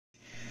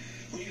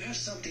when you have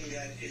something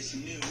that is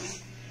new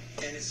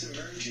and it's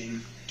emerging,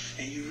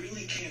 and you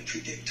really can't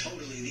predict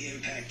totally the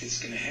impact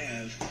it's going to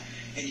have,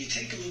 and you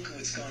take a look at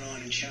what's going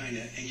on in China,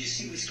 and you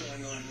see what's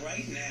going on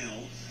right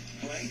now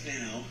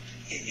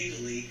in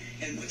Italy,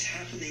 and what's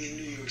happening in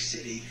New York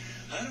City,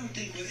 I don't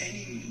think with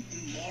any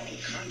moral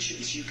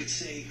conscience you could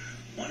say,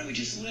 why don't we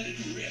just let it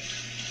rip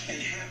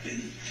and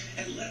happen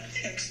and let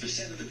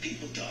X% of the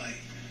people die?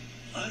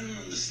 I don't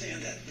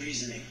understand that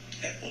reasoning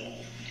at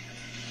all.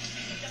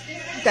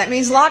 That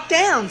means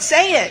lockdown.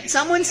 Say it.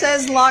 Someone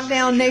says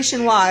lockdown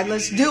nationwide.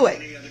 Let's do it.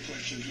 Any other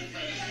questions? Right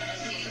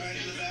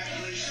in the back,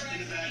 please. In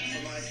the back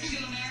for my...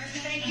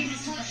 Thank you,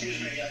 Mr.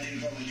 Excuse me, I didn't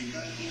follow you.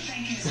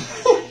 Thank you, Mr.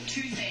 President.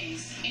 Two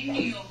things. In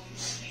New York,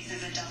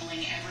 cases are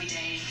doubling every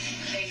day.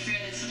 They fear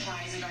that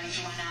supplies are going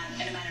to run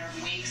out in a matter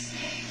of weeks.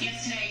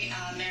 Yesterday,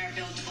 Mayor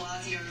Bill de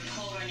Blasio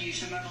called on you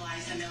to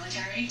mobilize the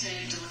military to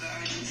deliver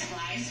urgent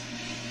supplies.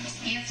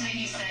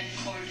 Yesterday he said,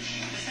 quote,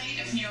 the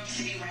fate of New York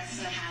City rests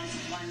in the hands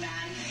of one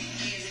man.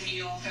 He is a New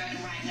Yorker, and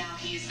right now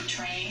he is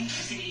betraying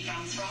the city he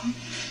comes from.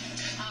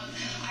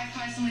 I've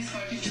personally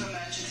spoken to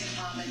emergency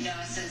department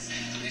nurses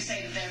who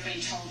say that they're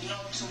being told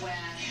not to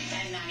wear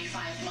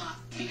N95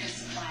 masks because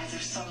supplies are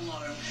so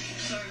low.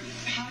 So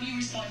how do you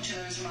respond to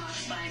those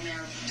remarks by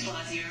Mayor de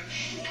Blasio?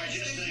 Well, I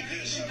just think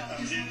this. I'm not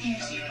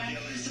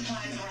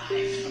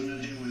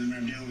dealing with him.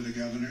 I'm dealing with the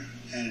governor,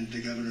 and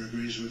the governor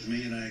agrees with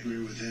me, and I agree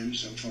with him.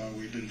 So far,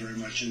 we've been very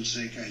much in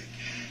sync.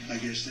 I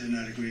guess they're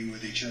not agreeing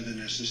with each other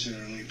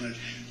necessarily, but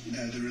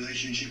the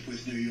relationship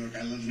with New York,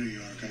 I love New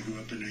York. I grew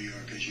up in New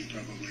York, as you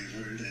probably have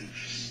heard, and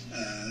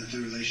the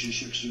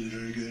relationship's been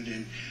very good,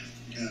 and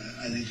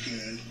I think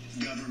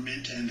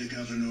government and the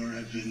governor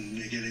have been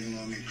getting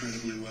along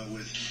incredibly well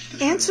with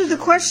the Answer the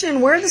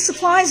question, where are the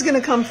supplies going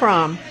to come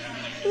from?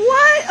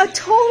 What a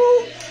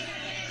total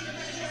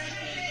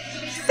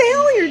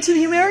failure to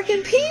the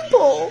American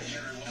people.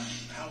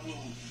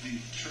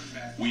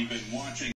 We've been watching.